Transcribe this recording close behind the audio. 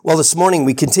Well, this morning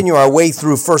we continue our way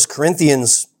through 1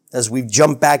 Corinthians as we've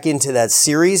jumped back into that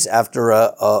series after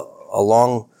a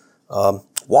long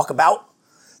walkabout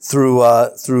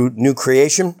through new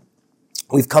creation.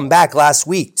 We've come back last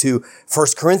week to 1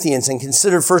 Corinthians and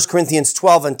considered 1 Corinthians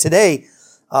 12, and today,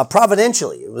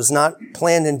 providentially, it was not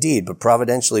planned indeed, but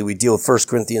providentially we deal with 1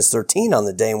 Corinthians 13 on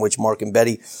the day in which Mark and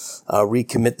Betty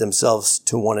recommit themselves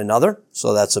to one another.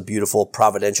 So that's a beautiful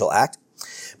providential act.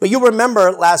 But you'll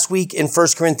remember last week in 1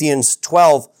 Corinthians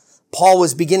 12, Paul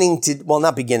was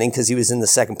not beginning because he was in the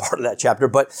second part of that chapter,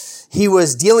 but he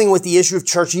was dealing with the issue of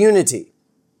church unity.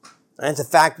 And the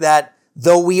fact that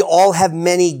though we all have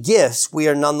many gifts, we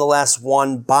are nonetheless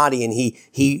one body. And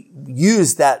he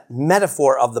used that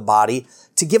metaphor of the body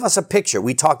to give us a picture.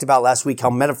 We talked about last week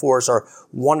how metaphors are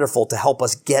wonderful to help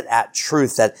us get at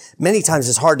truth that many times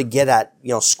is hard to get at,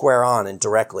 square on and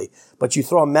directly. But you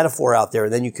throw a metaphor out there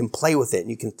and then you can play with it and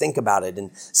you can think about it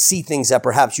and see things that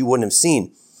perhaps you wouldn't have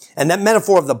seen. And that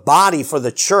metaphor of the body for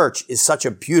the church is such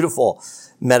a beautiful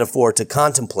metaphor to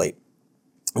contemplate.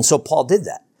 And so Paul did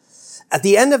that. At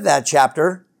the end of that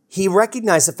chapter, he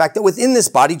recognized the fact that within this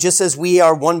body, just as we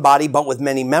are one body, but with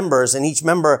many members, and each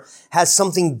member has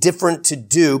something different to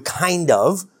do, kind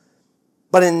of,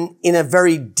 but in a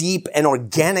very deep and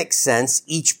organic sense,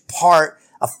 each part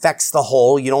affects the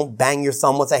whole. You don't bang your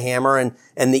thumb with a hammer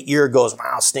and the ear goes,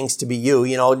 wow, stinks to be you.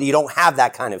 You don't have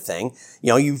that kind of thing.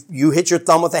 You hit your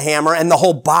thumb with a hammer and the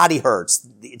whole body hurts.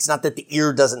 It's not that the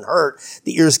ear doesn't hurt.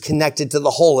 The ear is connected to the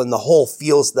whole and the whole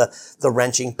feels the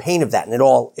wrenching pain of that. And it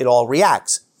all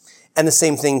reacts. And the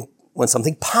same thing when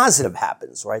something positive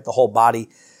happens, right? The whole body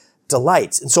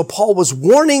delights. And so Paul was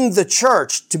warning the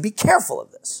church to be careful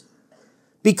of this.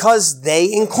 Because they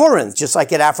in Corinth, just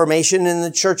like at Affirmation in the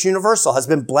Church Universal, has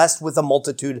been blessed with a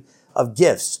multitude of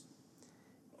gifts.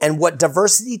 And what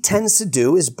diversity tends to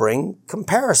do is bring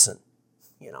comparison.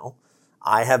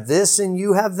 I have this and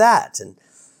you have that. And,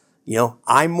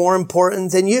 I'm more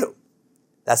important than you.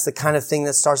 That's the kind of thing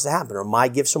that starts to happen. Or my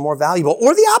gifts are more valuable.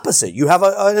 Or the opposite. You have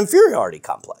an inferiority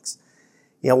complex.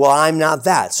 I'm not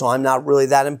that, so I'm not really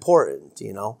that important,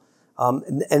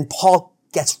 and Paul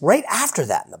gets right after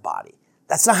that in the body.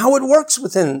 That's not how it works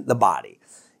within the body.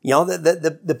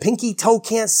 The pinky toe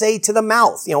can't say to the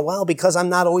mouth, because I'm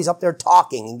not always up there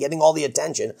talking and getting all the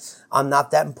attention, I'm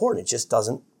not that important. It just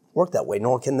doesn't work that way.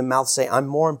 Nor can the mouth say, I'm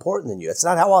more important than you. That's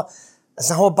not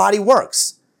how a body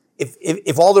works.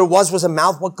 If all there was a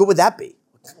mouth, what good would that be?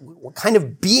 What kind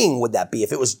of being would that be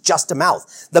if it was just a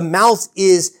mouth? The mouth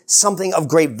is something of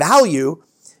great value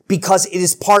because it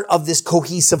is part of this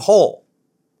cohesive whole.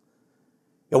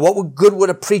 What good would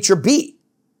a preacher be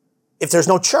if there's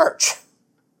no church,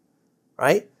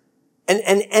 right?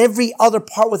 And every other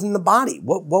part within the body,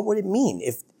 what would it mean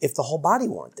if the whole body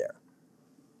weren't there?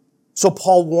 So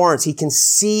Paul warns, he can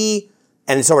see,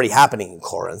 and it's already happening in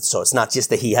Corinth, so it's not just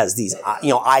that he has these,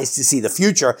 eyes to see the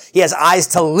future. He has eyes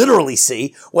to literally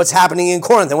see what's happening in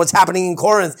Corinth. And what's happening in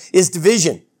Corinth is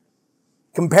division,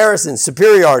 comparison,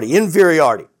 superiority,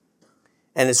 inferiority.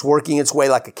 And it's working its way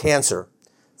like a cancer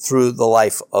through the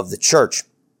life of the church.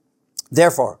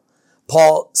 Therefore,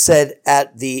 Paul said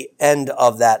at the end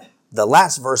of the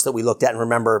last verse that we looked at, and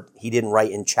remember, he didn't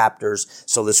write in chapters,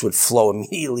 so this would flow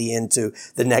immediately into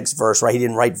the next verse, right? He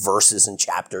didn't write verses in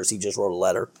chapters. He just wrote a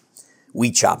letter. We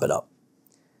chop it up.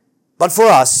 But for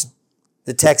us,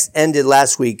 the text ended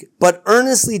last week, but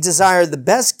earnestly desire the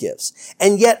best gifts,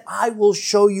 and yet I will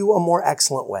show you a more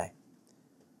excellent way.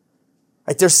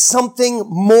 Right? There's something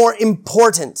more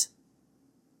important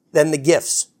than the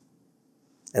gifts.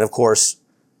 And of course,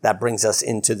 that brings us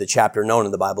into the chapter known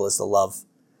in the Bible as the love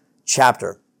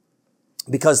chapter,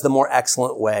 because the more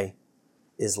excellent way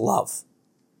is love.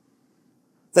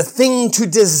 The thing to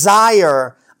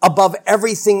desire above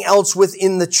everything else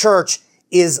within the church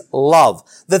is love.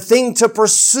 The thing to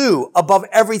pursue above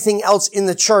everything else in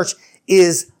the church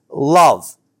is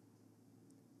love.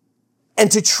 And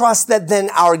to trust that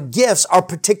then our gifts, our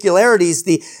particularities,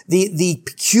 the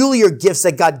peculiar gifts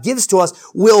that God gives to us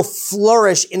will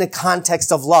flourish in a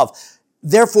context of love.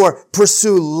 Therefore,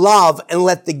 pursue love and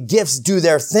let the gifts do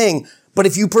their thing. But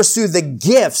if you pursue the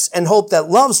gifts and hope that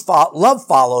love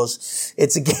follows,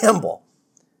 it's a gamble.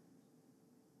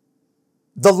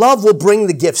 The love will bring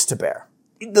the gifts to bear.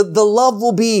 The love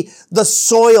will be the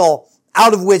soil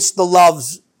out of which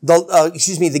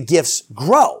the gifts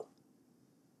grow.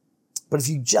 But if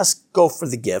you just go for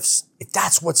the gifts, if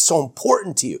that's what's so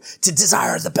important to you, to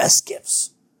desire the best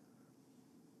gifts,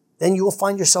 then you will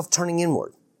find yourself turning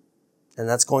inward. And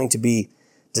that's going to be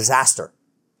disaster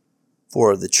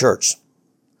for the church.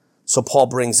 So Paul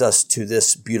brings us to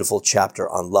this beautiful chapter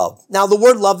on love. Now, the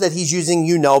word love that he's using,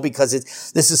 because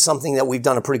this is something that we've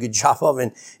done a pretty good job of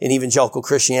in evangelical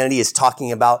Christianity, is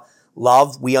talking about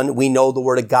love. We know the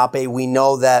word agape. We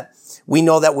know that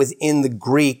within the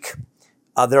Greek,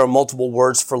 there are multiple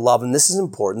words for love. And this is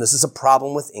important. This is a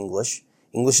problem with English.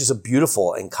 English is a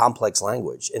beautiful and complex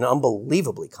language, an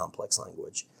unbelievably complex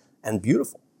language, and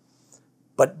beautiful.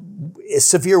 But a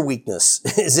severe weakness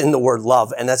is in the word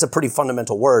love, and that's a pretty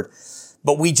fundamental word.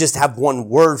 But we just have one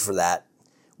word for that.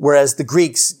 Whereas the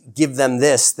Greeks give them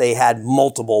this, they had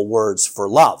multiple words for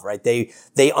love, right?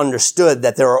 They understood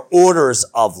that there are orders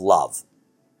of love.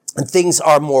 And things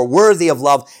are more worthy of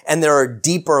love, and there are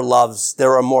deeper loves,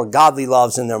 there are more godly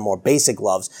loves, and there are more basic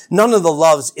loves. None of the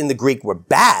loves in the Greek were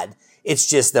bad. It's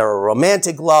just there are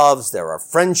romantic loves, there are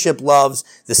friendship loves.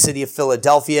 The city of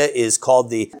Philadelphia is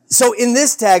called So in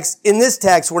this text,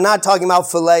 we're not talking about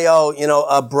phileo,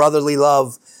 a brotherly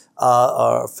love,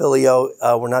 or filio.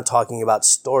 We're not talking about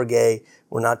storge.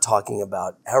 We're not talking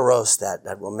about eros,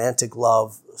 that romantic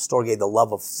love, storge, the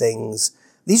love of things.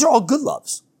 These are all good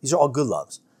loves.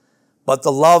 But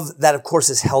the love that, of course,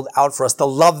 is held out for us, the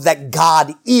love that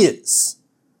God is,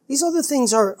 these other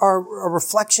things are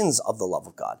reflections of the love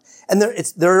of God. And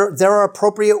there are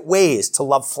appropriate ways to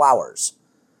love flowers.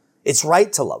 It's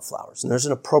right to love flowers, and there's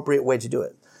an appropriate way to do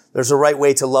it. There's a right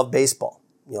way to love baseball,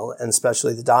 and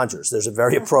especially the Dodgers. There's a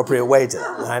very appropriate way to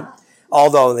that, right?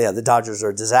 Although, the Dodgers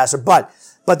are a disaster, but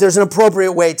there's an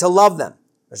appropriate way to love them.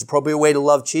 There's an appropriate way to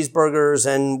love cheeseburgers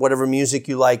and whatever music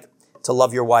you like, to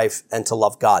love your wife and to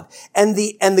love God. And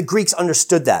the Greeks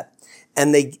understood that,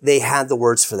 and they had the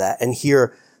words for that. And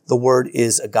here, the word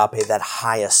is agape, that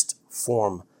highest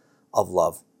form of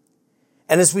love.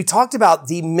 And as we talked about,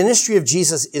 the ministry of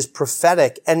Jesus is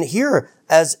prophetic. And here,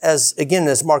 as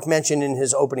Mark mentioned in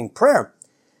his opening prayer,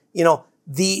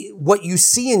 what you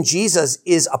see in Jesus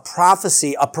is a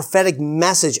prophecy, a prophetic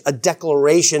message, a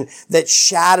declaration that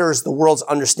shatters the world's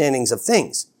understandings of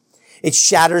things. It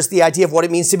shatters the idea of what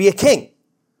it means to be a king.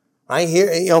 Right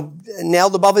here,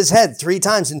 nailed above his head 3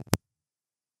 times in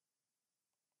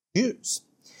Jews.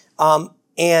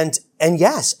 This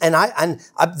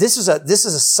is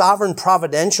a sovereign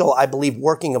providential, I believe,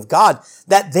 working of God,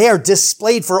 that they are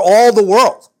displayed for all the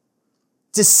world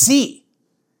to see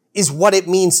is what it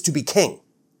means to be king.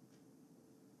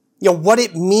 What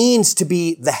it means to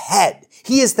be the head.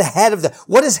 He is the head of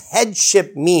what does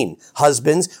headship mean,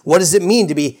 husbands? What does it mean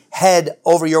to be head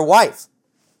over your wife?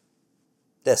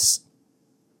 This.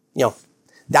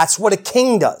 That's what a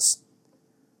king does.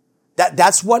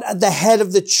 That's what the head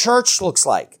of the church looks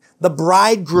like. The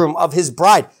bridegroom of his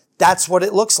bride. That's what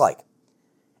it looks like.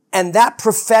 And that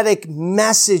prophetic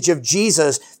message of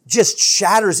Jesus just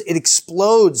shatters, it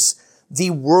explodes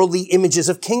the worldly images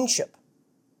of kingship.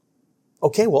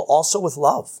 Okay, well, also with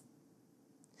love.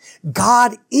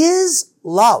 God is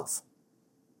love.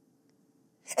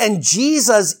 And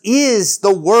Jesus is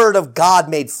the Word of God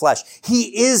made flesh.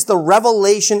 He is the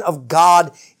revelation of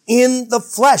God in the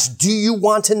flesh. Do you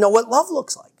want to know what love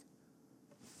looks like?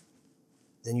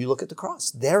 Then you look at the cross.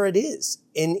 There it is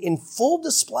in full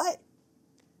display.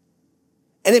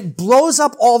 And it blows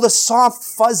up all the soft,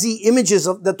 fuzzy images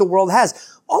that the world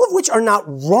has, all of which are not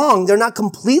wrong. They're not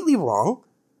completely wrong.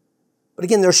 But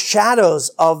again, they're shadows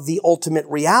of the ultimate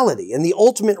reality. And the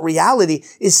ultimate reality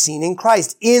is seen in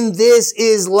Christ. In this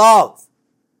is love,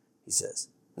 he says.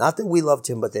 Not that we loved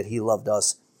him, but that he loved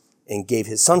us and gave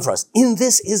his son for us. In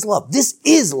this is love. This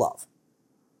is love.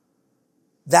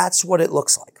 That's what it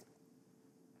looks like.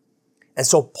 And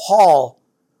so Paul,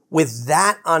 with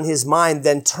that on his mind,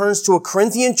 then turns to a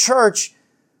Corinthian church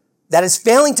that is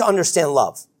failing to understand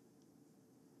love.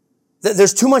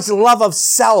 There's too much love of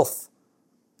self.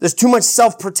 There's too much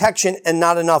self-protection and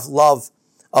not enough love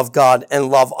of God and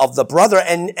love of the brother.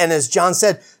 And as John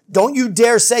said, don't you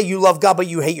dare say you love God, but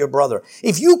you hate your brother.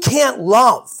 If you can't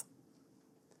love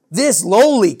this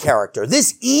lowly character,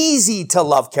 this easy to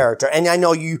love character, and I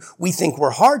know we think we're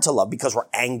hard to love because we're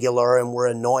angular and we're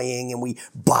annoying and we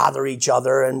bother each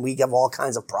other and we have all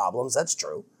kinds of problems. That's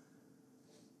true.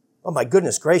 Oh my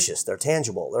goodness gracious, they're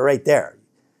tangible. They're right there.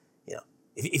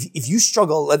 If you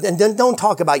struggle, and then don't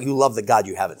talk about you love the God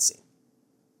you haven't seen.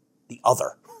 The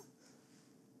other.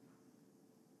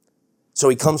 So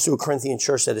he comes to a Corinthian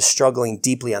church that is struggling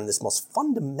deeply on this most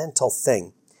fundamental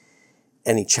thing,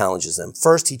 and he challenges them.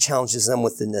 First, he challenges them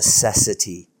with the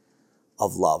necessity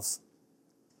of love.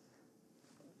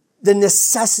 The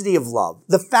necessity of love.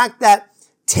 The fact that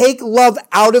take love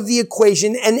out of the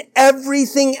equation and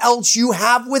everything else you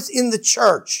have within the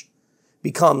church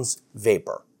becomes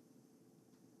vapor.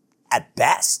 At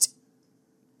best,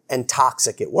 and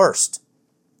toxic at worst.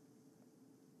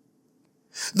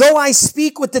 Though I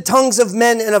speak with the tongues of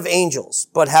men and of angels,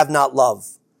 but have not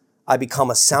love, I become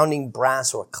a sounding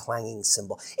brass or a clanging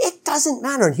cymbal. It doesn't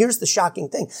matter. And here's the shocking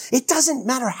thing. It doesn't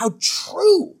matter how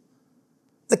true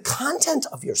the content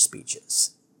of your speech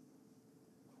is.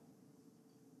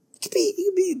 You could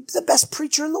be the best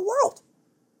preacher in the world,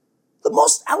 the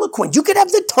most eloquent. You could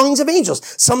have the tongues of angels.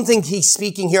 Some think he's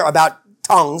speaking here about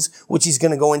tongues, which he's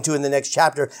going to go into in the next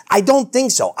chapter. I don't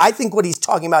think so. I think what he's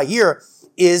talking about here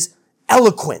is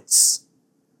eloquence.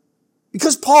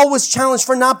 Because Paul was challenged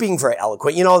for not being very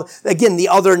eloquent. You know, again, the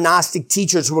other Gnostic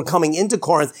teachers who were coming into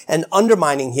Corinth and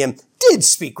undermining him did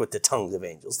speak with the tongues of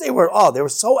angels. They were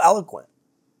so eloquent.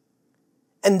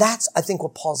 And that's, I think,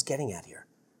 what Paul's getting at here.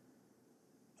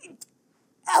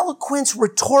 Eloquence,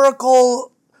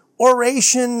 rhetorical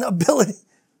oration ability,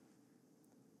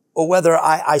 or whether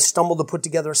I stumble to put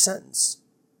together a sentence.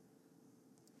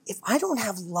 If I don't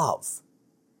have love,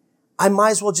 I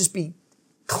might as well just be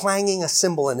clanging a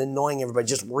cymbal and annoying everybody,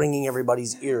 just ringing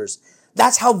everybody's ears.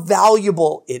 That's how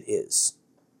valuable it is.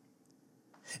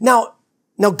 Now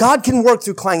God can work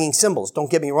through clanging cymbals, don't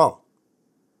get me wrong.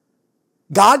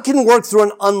 God can work through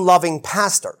an unloving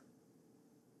pastor.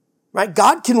 Right?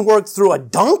 God can work through a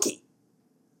donkey.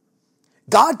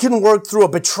 God can work through a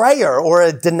betrayer or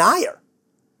a denier,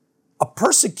 a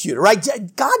persecutor, right?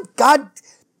 God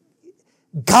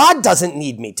doesn't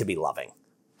need me to be loving.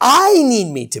 I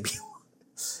need me to be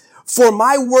for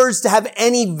my words to have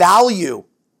any value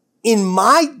in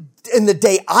the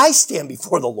day I stand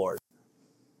before the Lord.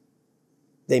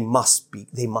 They must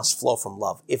flow from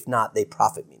love. If not, they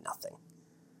profit me nothing.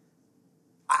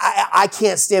 I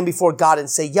can't stand before God and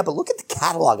say, yeah, but look at the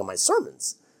catalog of my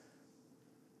sermons.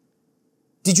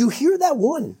 Did you hear that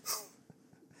one?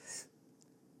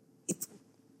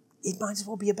 It might as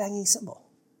well be a banging cymbal.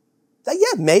 That,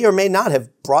 yeah, may or may not have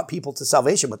brought people to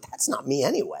salvation, but that's not me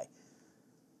anyway.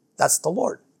 That's the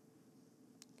Lord.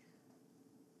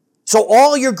 So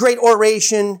all your great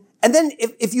oration, and then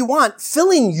if you want,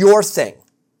 fill in your thing.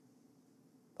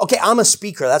 Okay, I'm a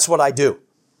speaker. That's what I do.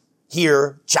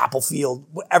 Here, Chapel Field,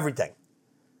 everything.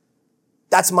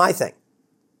 That's my thing.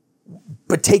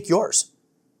 But take yours.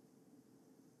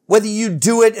 Whether you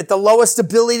do it at the lowest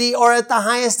ability or at the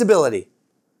highest ability.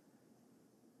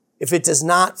 If it does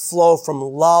not flow from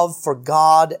love for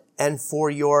God and for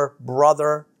your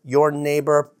brother, your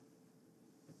neighbor,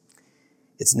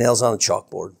 it's nails on a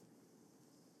chalkboard.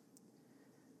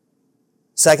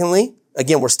 Secondly,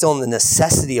 again, we're still in the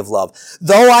necessity of love.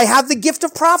 Though I have the gift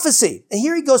of prophecy. And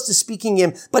here he goes to speaking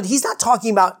in, but he's not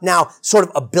talking about now sort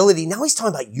of ability. Now he's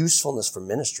talking about usefulness for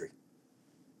ministry.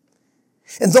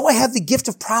 And though I have the gift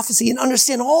of prophecy and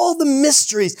understand all the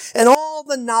mysteries and all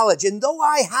the knowledge, and though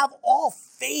I have all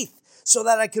faith so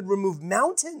that I could remove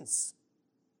mountains.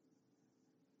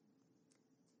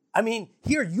 I mean,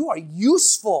 here you are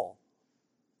useful,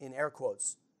 in air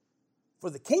quotes, for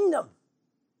the kingdom.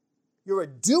 You're a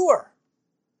doer.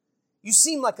 You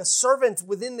seem like a servant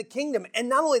within the kingdom. And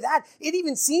not only that, it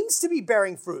even seems to be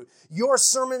bearing fruit. Your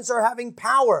sermons are having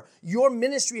power. Your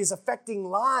ministry is affecting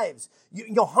lives.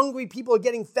 Hungry people are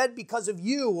getting fed because of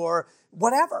you or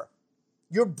whatever.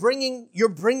 You're bringing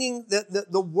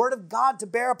the word of God to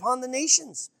bear upon the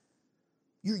nations.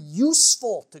 You're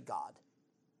useful to God.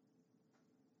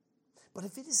 But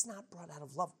if it is not brought out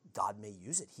of love, God may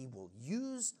use it. He will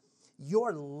use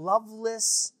your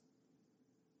loveless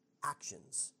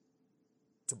actions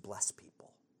to bless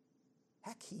people.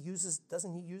 Heck,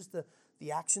 doesn't he use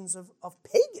the actions of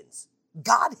pagans,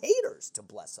 God haters, to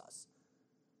bless us?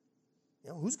 You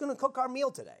know, who's going to cook our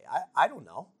meal today? I don't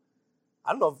know.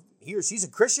 I don't know if he or she's a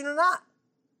Christian or not.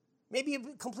 Maybe a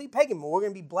complete pagan, but we're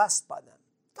going to be blessed by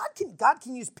them. God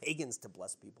can use pagans to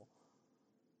bless people.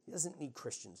 He doesn't need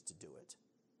Christians to do it.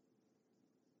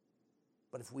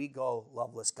 But if we go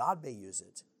loveless, God may use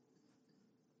it.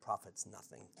 Profits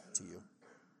nothing to you.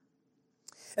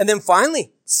 And then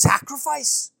finally,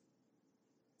 sacrifice.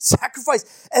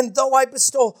 Sacrifice. And though I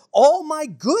bestow all my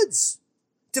goods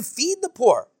to feed the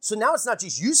poor. So now it's not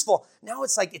just useful. Now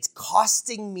it's like it's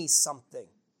costing me something.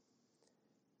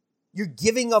 You're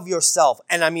giving of yourself.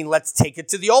 And I mean, let's take it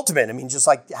to the ultimate. I mean, just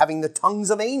like having the tongues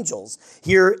of angels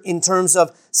here in terms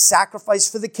of sacrifice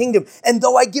for the kingdom. And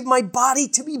though I give my body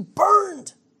to be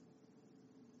burned.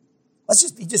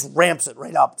 He just ramps it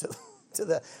right up to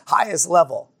the highest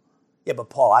level. Yeah, but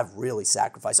Paul, I've really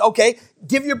sacrificed. Okay,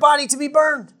 give your body to be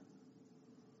burned.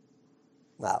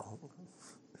 Wow.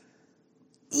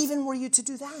 Even were you to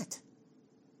do that.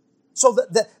 So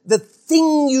the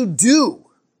thing you do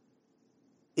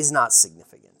is not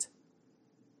significant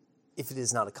if it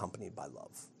is not accompanied by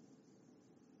love.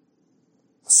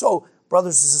 So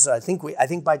brothers and sisters, I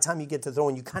think by the time you get to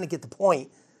throwing, you kind of get the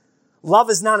point. Love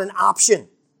is not an option.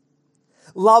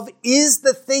 Love is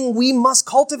the thing we must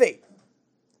cultivate.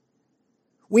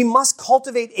 We must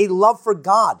cultivate a love for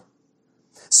God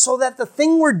so that the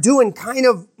thing we're doing kind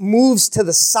of moves to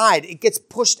the side. It gets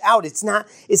pushed out. It's not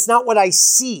what I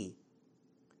see.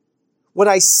 What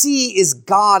I see is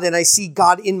God, and I see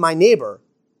God in my neighbor.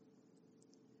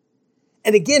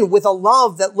 And again, with a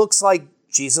love that looks like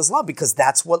Jesus' love, because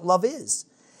that's what love is.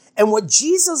 And what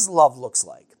Jesus' love looks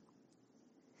like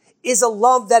is a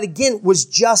love that, again, was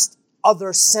just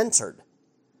other-centered.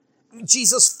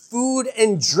 Jesus' food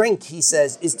and drink, he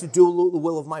says, is to do the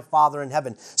will of my Father in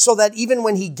heaven. So that even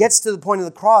when he gets to the point of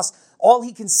the cross, all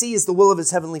he can see is the will of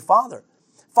his heavenly Father.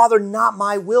 Father, not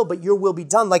my will, but your will be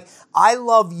done. Like, I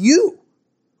love you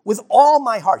with all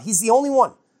my heart. He's the only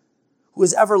one who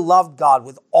has ever loved God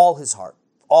with all his heart,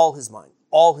 all his mind,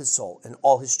 all his soul, and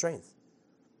all his strength.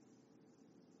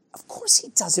 Of course he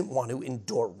doesn't want to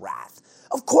endure wrath.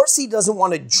 Of course he doesn't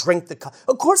want to drink the cup.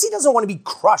 Of course he doesn't want to be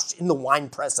crushed in the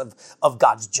winepress of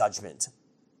God's judgment.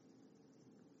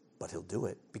 But he'll do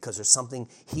it because there's something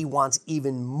he wants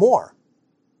even more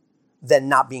than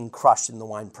not being crushed in the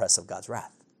winepress of God's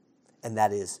wrath. And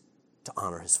that is to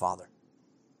honor his Father.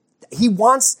 He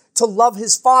wants to love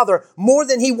his Father more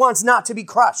than he wants not to be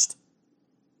crushed.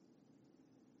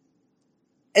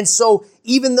 And so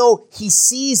even though he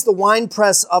sees the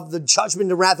winepress of the judgment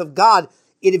and wrath of God,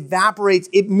 it evaporates,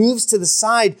 it moves to the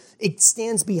side, it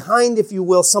stands behind, if you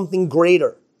will, something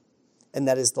greater. And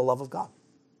that is the love of God,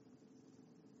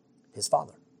 his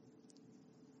Father.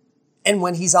 And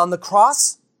when he's on the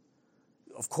cross,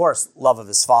 of course, love of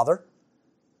his Father,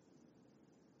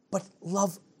 but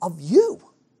love of you.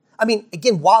 I mean,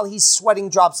 again, while he's sweating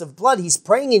drops of blood, he's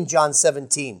praying in John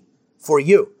 17 for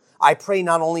you. I pray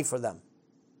not only for them,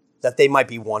 that they might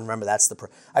be one. Remember, that's the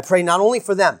prayer. I pray not only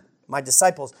for them, my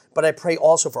disciples, but I pray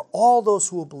also for all those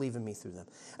who will believe in me through them.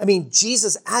 I mean,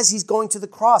 Jesus, as he's going to the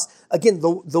cross, again,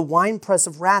 the winepress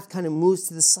of wrath kind of moves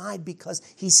to the side because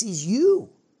he sees you.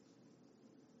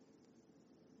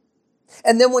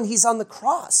 And then when he's on the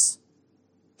cross,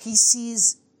 he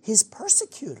sees his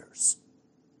persecutors.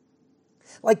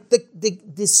 Like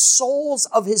the souls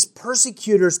of his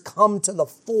persecutors come to the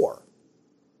fore.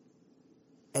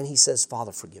 And he says,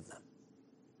 Father, forgive them.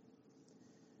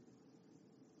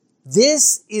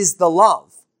 This is the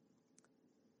love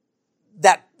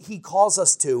that he calls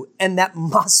us to, and that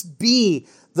must be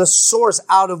the source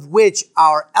out of which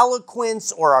our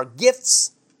eloquence or our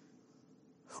gifts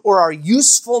or our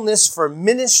usefulness for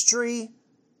ministry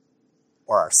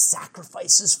or our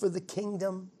sacrifices for the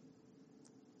kingdom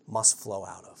must flow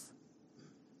out of.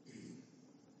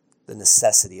 The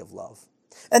necessity of love.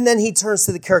 And then he turns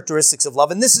to the characteristics of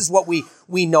love, and this is what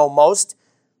we know most.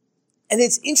 And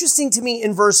it's interesting to me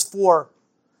in verse 4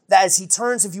 that as he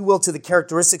turns, if you will, to the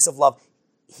characteristics of love,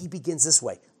 he begins this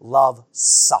way. Love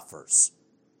suffers.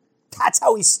 That's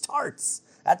how he starts.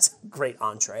 That's a great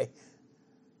entree.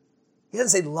 He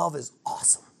doesn't say love is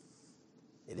awesome.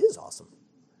 It is awesome.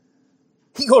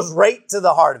 He goes right to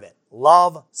the heart of it.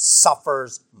 Love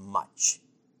suffers much.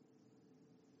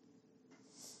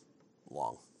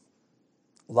 Long.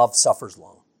 Love suffers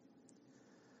long.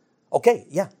 Okay,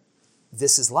 yeah,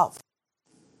 this is love.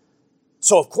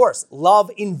 So, of course,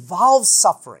 love involves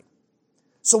suffering.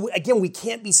 So, again, we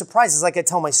can't be surprised. It's like I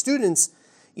tell my students,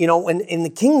 you know, in the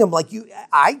kingdom, like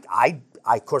I,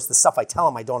 of course, the stuff I tell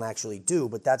them I don't actually do,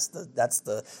 but that's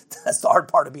the hard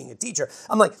part of being a teacher.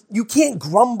 I'm like, you can't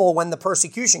grumble when the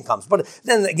persecution comes. But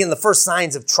then again, the first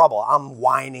signs of trouble, I'm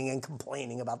whining and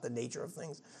complaining about the nature of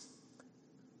things.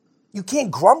 You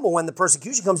can't grumble when the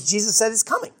persecution comes. Jesus said it's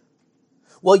coming.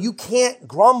 Well, you can't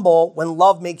grumble when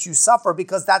love makes you suffer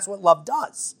because that's what love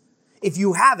does. If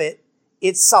you have it,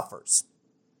 it suffers.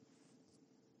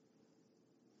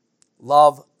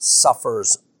 Love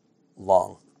suffers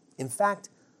long. In fact,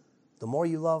 the more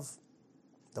you love,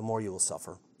 the more you will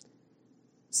suffer.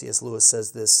 C.S. Lewis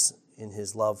says this in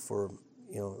his love for,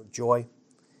 joy.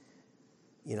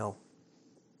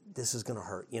 This is going to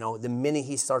hurt. The minute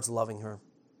he starts loving her,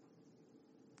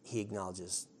 he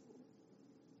acknowledges,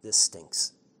 this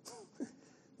stinks.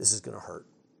 This is going to hurt.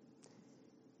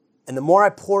 And the more I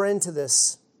pour into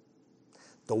this,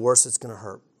 the worse it's going to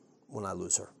hurt when I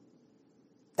lose her.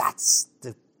 That's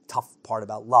the tough part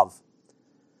about love.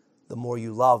 The more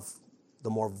you love,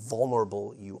 the more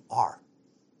vulnerable you are.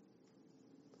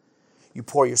 You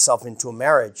pour yourself into a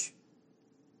marriage,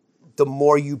 the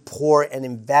more you pour and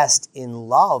invest in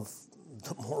love,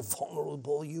 the more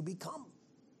vulnerable you become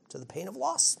to the pain of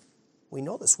loss. We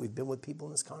know this. We've been with people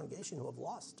in this congregation who have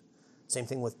lost. Same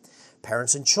thing with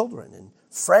parents and children and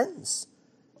friends,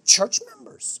 church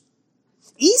members.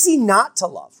 Easy not to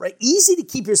love, right? Easy to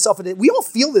keep yourself in it. We all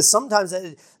feel this sometimes.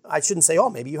 I shouldn't say, oh,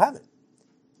 maybe you haven't.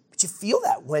 But you feel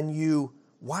that when you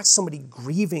watch somebody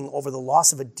grieving over the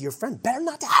loss of a dear friend. Better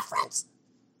not to have friends.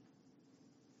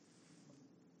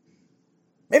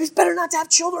 Maybe it's better not to have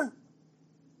children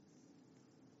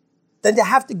than to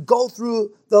have to go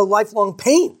through the lifelong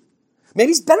pain.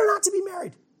 Maybe it's better not to be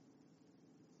married.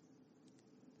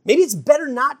 Maybe it's better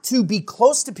not to be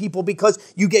close to people,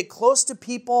 because you get close to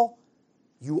people,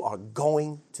 you are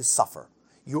going to suffer.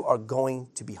 You are going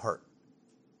to be hurt.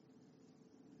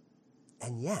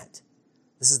 And yet,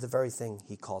 this is the very thing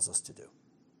he calls us to do.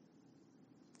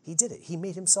 He did it. He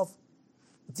made himself,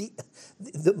 he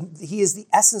is the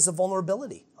essence of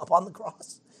vulnerability upon the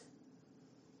cross.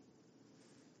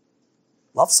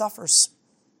 Love suffers.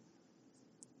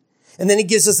 And then he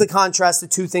gives us the contrast to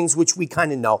two things which we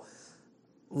kind of know.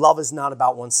 Love is not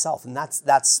about oneself, and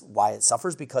that's why it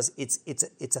suffers, because it's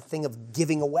a thing of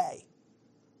giving away.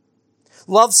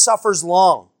 Love suffers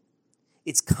long.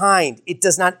 It's kind. It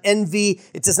does not envy.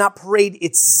 It does not parade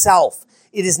itself.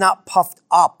 It is not puffed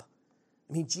up.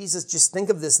 I mean, Jesus, just think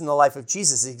of this in the life of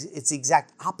Jesus. It's the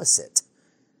exact opposite.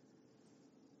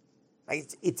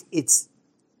 Right? It's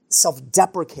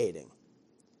self-deprecating.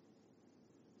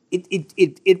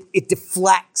 It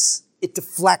deflects. It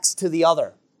deflects to the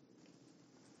other.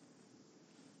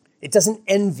 It doesn't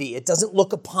envy. It doesn't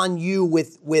look upon you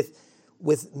with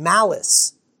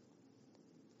malice,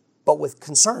 but with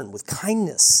concern, with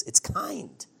kindness. It's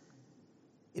kind.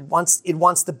 It wants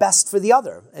the best for the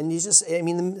other. And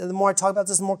the more I talk about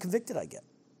this, the more convicted I get.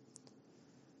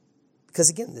 Because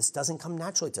again, this doesn't come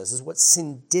naturally to us. This is what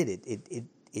sin did.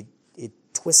 It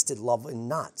twisted love in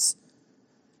knots.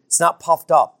 It's not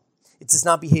puffed up. It does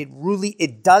not behave rudely.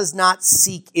 It does not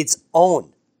seek its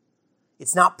own.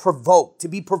 It's not provoked. To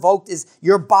be provoked is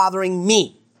you're bothering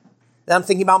me. And I'm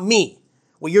thinking about me.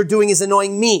 What you're doing is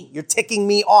annoying me. You're ticking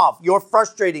me off. You're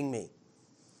frustrating me.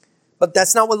 But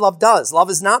that's not what love does.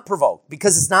 Love is not provoked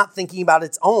because it's not thinking about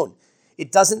its own.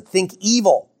 It doesn't think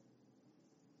evil.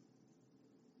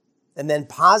 And then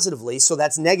positively, so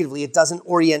that's negatively, it doesn't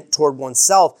orient toward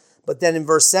oneself. But then in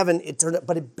verse 7,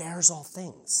 it bears all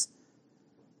things.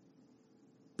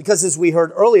 Because as we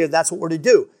heard earlier, that's what we're to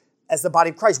do. As the body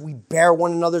of Christ, we bear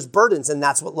one another's burdens, and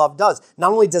that's what love does.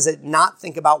 Not only does it not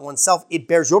think about oneself, it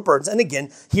bears your burdens. And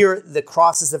again, here, the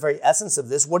cross is the very essence of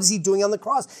this. What is he doing on the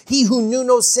cross? He who knew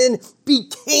no sin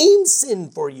became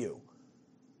sin for you.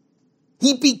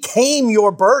 He became your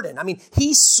burden. I mean,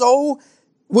 he so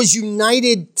was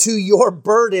united to your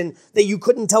burden that you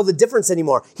couldn't tell the difference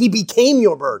anymore. He became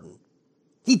your burden.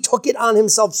 He took it on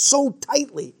himself so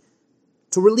tightly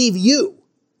to relieve you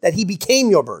that he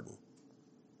became your burden.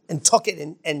 And took it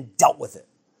and dealt with it.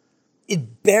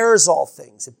 It bears all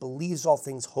things. It believes all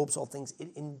things, hopes all things. It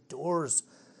endures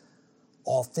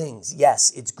all things.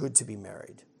 Yes, it's good to be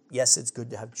married. Yes, it's good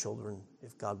to have children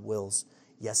if God wills.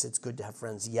 Yes, it's good to have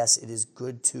friends. Yes, it is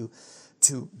good to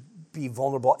be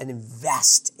vulnerable and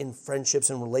invest in friendships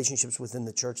and relationships within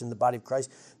the church and the body of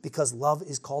Christ, because love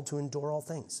is called to endure all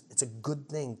things. It's a good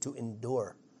thing to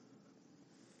endure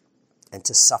and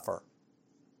to suffer.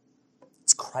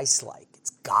 It's Christ-like. It's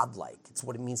God-like. It's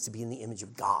what it means to be in the image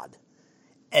of God.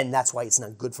 And that's why it's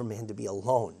not good for man to be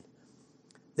alone.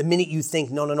 The minute you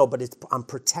think, no, but I'm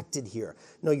protected here.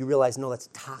 No, you realize, no, that's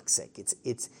toxic.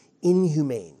 It's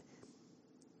inhumane.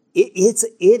 It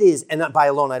is, and by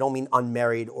alone, I don't mean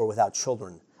unmarried or without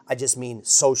children. I just mean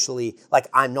socially, like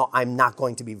I'm not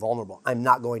going to be vulnerable. I am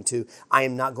not going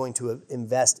to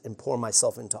invest and pour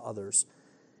myself into others.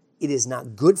 It is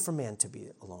not good for man to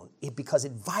be alone because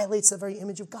it violates the very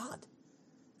image of God,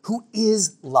 who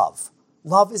is love.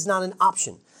 Love is not an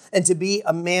option. And to be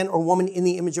a man or woman in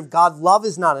the image of God, love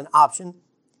is not an option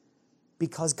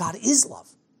because God is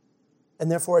love. And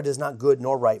therefore, it is not good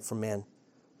nor right for man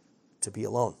to be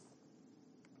alone.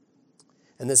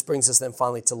 And this brings us then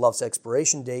finally to love's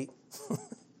expiration date.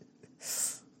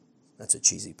 That's a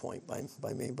cheesy point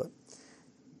by me, but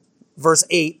verse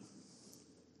 8.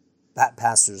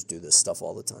 Pastors do this stuff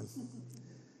all the time.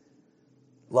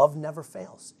 Love never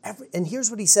fails. And here's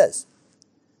what he says.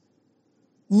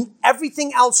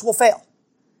 Everything else will fail.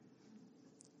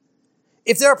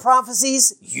 If there are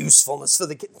prophecies, usefulness for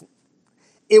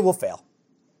it will fail.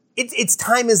 Its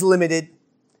time is limited.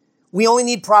 We only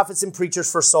need prophets and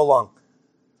preachers for so long.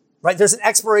 Right? There's an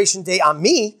expiration date on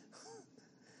me.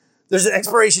 There's an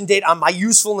expiration date on my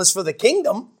usefulness for the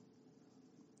kingdom.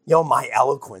 My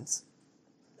eloquence.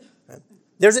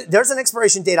 There's an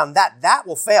expiration date on that. That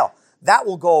will fail. That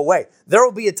will go away. There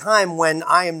will be a time when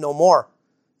I am no more.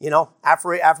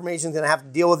 Affirmation's going to have to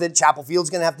deal with it. Chapel Field's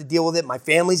going to have to deal with it. My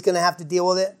family's going to have to deal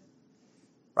with it.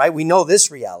 Right? We know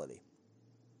this reality.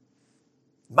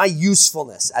 My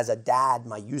usefulness as a dad,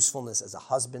 my usefulness as a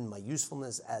husband, my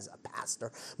usefulness as a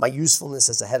pastor, my usefulness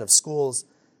as a head of schools,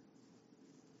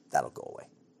 that'll go away.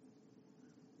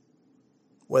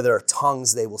 Where there are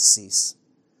tongues, they will cease.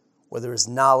 Where there is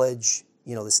knowledge,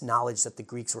 this knowledge that the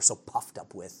Greeks were so puffed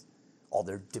up with, all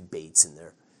their debates and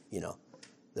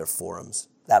their forums,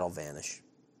 that'll vanish.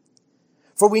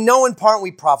 For we know in part,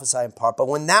 we prophesy in part, but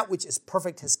when that which is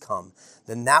perfect has come,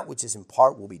 then that which is in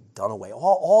part will be done away.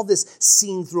 All this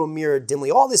seeing through a mirror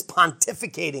dimly, all this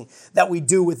pontificating that we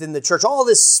do within the church, all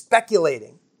this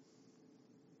speculating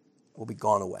will be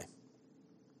gone away.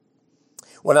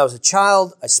 When I was a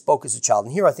child, I spoke as a child.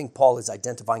 And here I think Paul is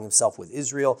identifying himself with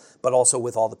Israel, but also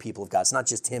with all the people of God. It's not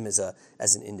just him as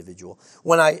an individual.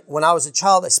 When I was a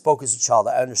child, I spoke as a child.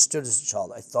 I understood as a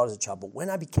child. I thought as a child. But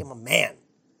when I became a man,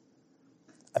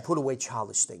 I put away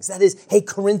childish things. That is, hey,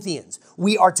 Corinthians,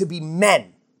 we are to be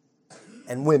men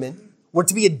and women. We're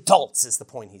to be adults, is the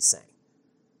point he's saying.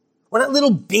 We're not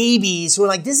little babies who are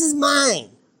like, this is mine.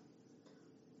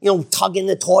 Tugging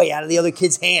the toy out of the other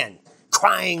kid's hand,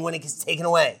 crying when it gets taken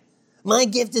away. My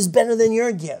gift is better than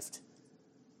your gift.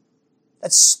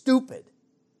 That's stupid.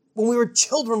 When we were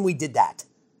children, we did that.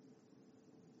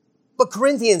 But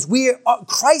Corinthians,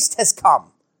 Christ has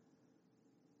come.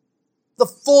 The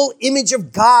full image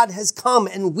of God has come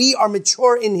and we are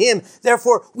mature in him.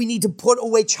 Therefore, we need to put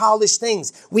away childish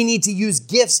things. We need to use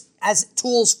gifts as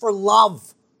tools for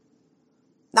love.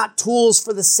 Not tools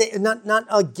for the sake,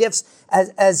 not gifts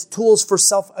as tools for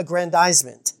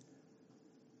self-aggrandizement.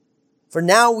 For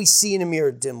now we see in a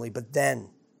mirror dimly, but then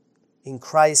in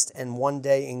Christ and one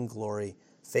day in glory,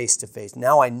 face to face.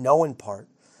 Now I know in part,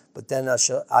 but then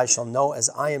I shall know as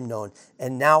I am known.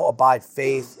 And now abide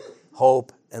faith,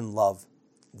 hope, and love.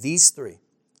 These three.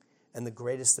 And the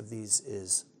greatest of these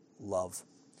is love.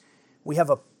 We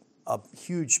have a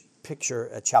huge picture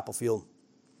at Chapel Field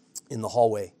in the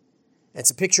hallway. It's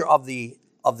a picture of the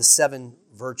 7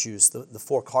 virtues, the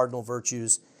 4 cardinal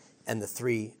virtues and the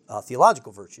 3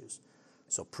 theological virtues.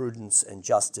 So prudence and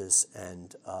justice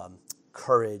and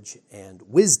courage and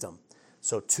wisdom.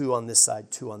 So 2 on this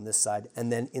side, 2 on this side.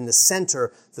 And then in the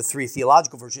center, the 3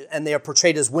 theological virtues. And they are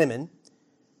portrayed as women.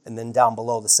 And then down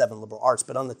below, the 7 liberal arts.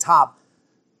 But on the top,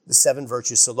 the 7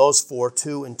 virtues. So those 4,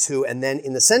 2 and 2. And then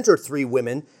in the center, 3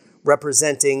 women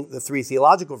representing the 3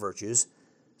 theological virtues.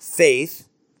 Faith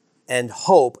and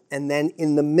hope. And then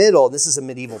in the middle, this is a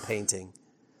medieval painting.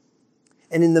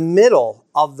 And in the middle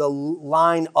of the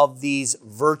line of these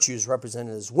virtues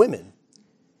represented as women,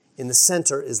 in the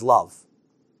center is love.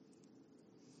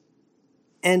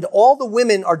 And all the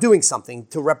women are doing something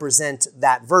to represent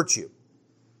that virtue.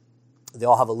 They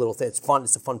all have a little thing. It's fun.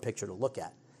 It's a fun picture to look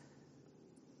at.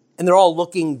 And they're all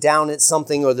looking down at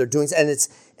something or they're doing,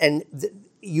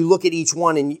 you look at each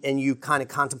one and you kind of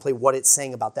contemplate what it's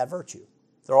saying about that virtue.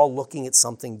 They're all looking at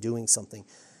something, doing something.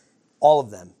 All of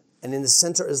them. And in the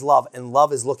center is love, and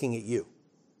love is looking at you.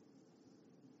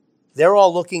 They're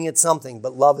all looking at something,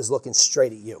 but love is looking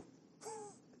straight at you.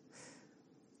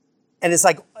 And it's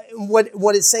like,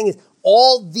 what it's saying is,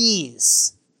 all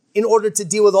these, in order to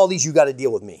deal with all these, you got to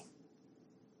deal with me.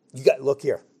 Look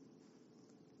here.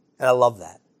 And I love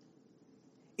that.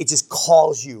 It just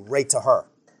calls you right to her.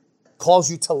 Calls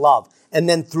you to love. And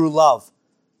then through love,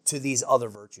 to these other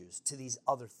virtues, to these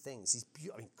other things.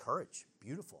 Courage,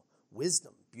 beautiful.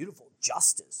 Wisdom, beautiful.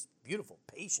 Justice, beautiful.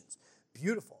 Patience,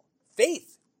 beautiful.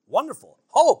 Faith, wonderful.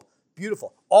 Hope,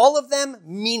 beautiful. All of them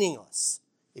meaningless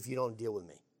if you don't deal with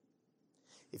me.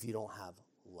 If you don't have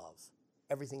love.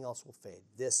 Everything else will fade.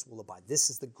 This will abide. This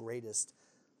is the greatest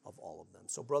of all of them.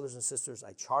 So brothers and sisters,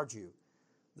 I charge you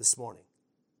this morning.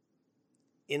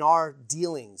 In our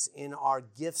dealings, in our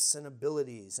gifts and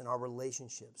abilities, in our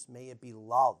relationships, may it be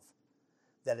love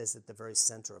that is at the very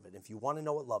center of it. If you want to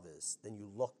know what love is, then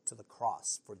you look to the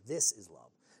cross, for this is love.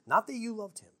 Not that you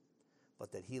loved him,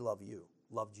 but that he loved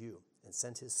you, and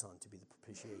sent his son to be the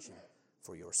propitiation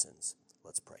for your sins.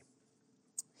 Let's pray.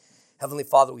 Heavenly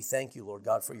Father, we thank you, Lord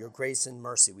God, for your grace and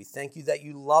mercy. We thank you that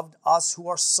you loved us who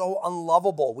are so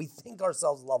unlovable. We think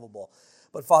ourselves lovable.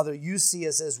 But Father, you see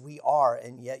us as we are,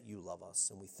 and yet you love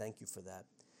us, and we thank you for that.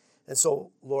 And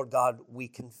so, Lord God, we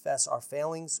confess our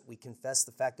failings. We confess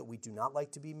the fact that we do not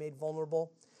like to be made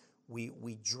vulnerable.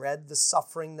 We dread the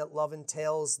suffering that love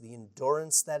entails, the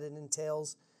endurance that it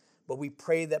entails. But we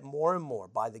pray that more and more,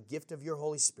 by the gift of your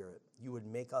Holy Spirit, you would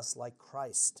make us like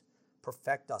Christ,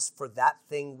 perfect us for that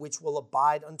thing which will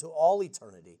abide unto all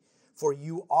eternity. For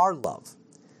you are love.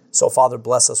 So, Father,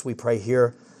 bless us, we pray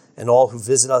here and all who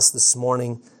visit us this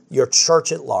morning, your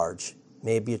church at large.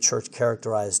 May it be a church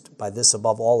characterized by this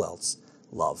above all else,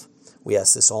 love. We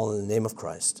ask this all in the name of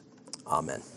Christ. Amen.